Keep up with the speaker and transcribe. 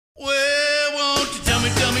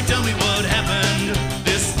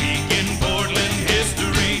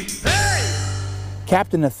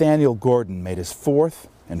Captain Nathaniel Gordon made his fourth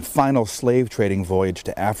and final slave trading voyage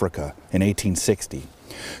to Africa in 1860.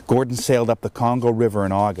 Gordon sailed up the Congo River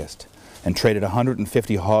in August and traded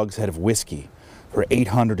 150 hogshead of whiskey for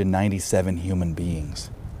 897 human beings.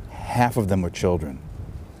 Half of them were children.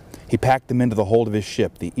 He packed them into the hold of his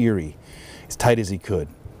ship, the Erie, as tight as he could,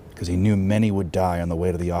 because he knew many would die on the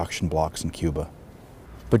way to the auction blocks in Cuba.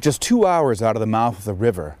 But just 2 hours out of the mouth of the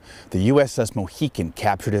river, the USS Mohican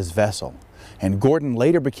captured his vessel, and Gordon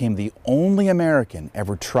later became the only American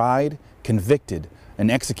ever tried, convicted,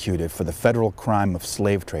 and executed for the federal crime of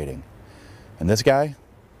slave trading. And this guy,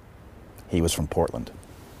 he was from Portland.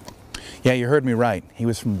 Yeah, you heard me right. He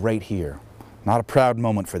was from right here. Not a proud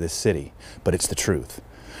moment for this city, but it's the truth.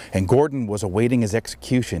 And Gordon was awaiting his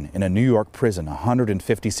execution in a New York prison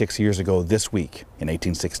 156 years ago this week in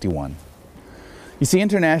 1861. You see,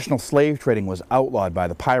 international slave trading was outlawed by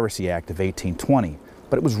the Piracy Act of 1820,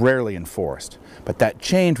 but it was rarely enforced. But that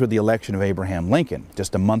changed with the election of Abraham Lincoln,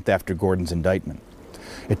 just a month after Gordon's indictment.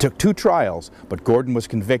 It took 2 trials, but Gordon was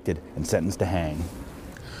convicted and sentenced to hang.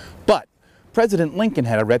 But President Lincoln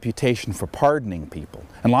had a reputation for pardoning people,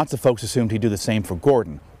 and lots of folks assumed he'd do the same for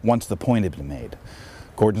Gordon once the point had been made.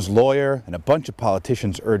 Gordon's lawyer and a bunch of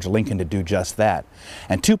politicians urged Lincoln to do just that,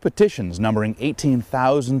 and 2 petitions numbering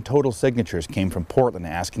 18,000 total signatures came from Portland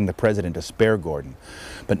asking the president to spare Gordon,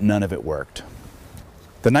 but none of it worked.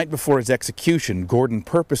 The night before his execution, Gordon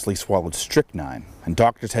purposely swallowed strychnine, and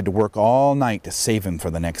doctors had to work all night to save him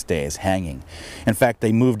for the next day's hanging. In fact,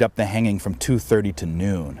 they moved up the hanging from 2:30 to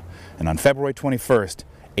noon, and on February 21st,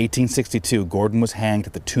 1862, Gordon was hanged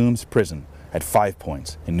at the Tombs prison at 5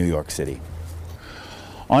 Points in New York City.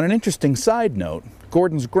 On an interesting side note,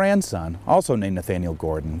 Gordon's grandson, also named Nathaniel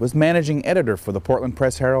Gordon, was managing editor for the Portland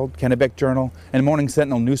Press-Herald, Kennebec Journal, and Morning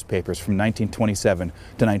Sentinel newspapers from 1927 to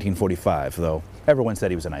 1945, though everyone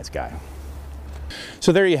said he was a nice guy.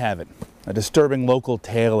 So there you have it, a disturbing local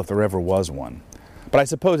tale if there ever was one. But I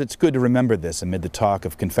suppose it's good to remember this amid the talk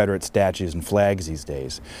of Confederate statues and flags these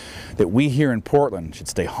days, that we here in Portland should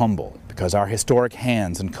stay humble because our historic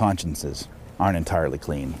hands and consciences aren't entirely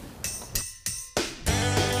clean.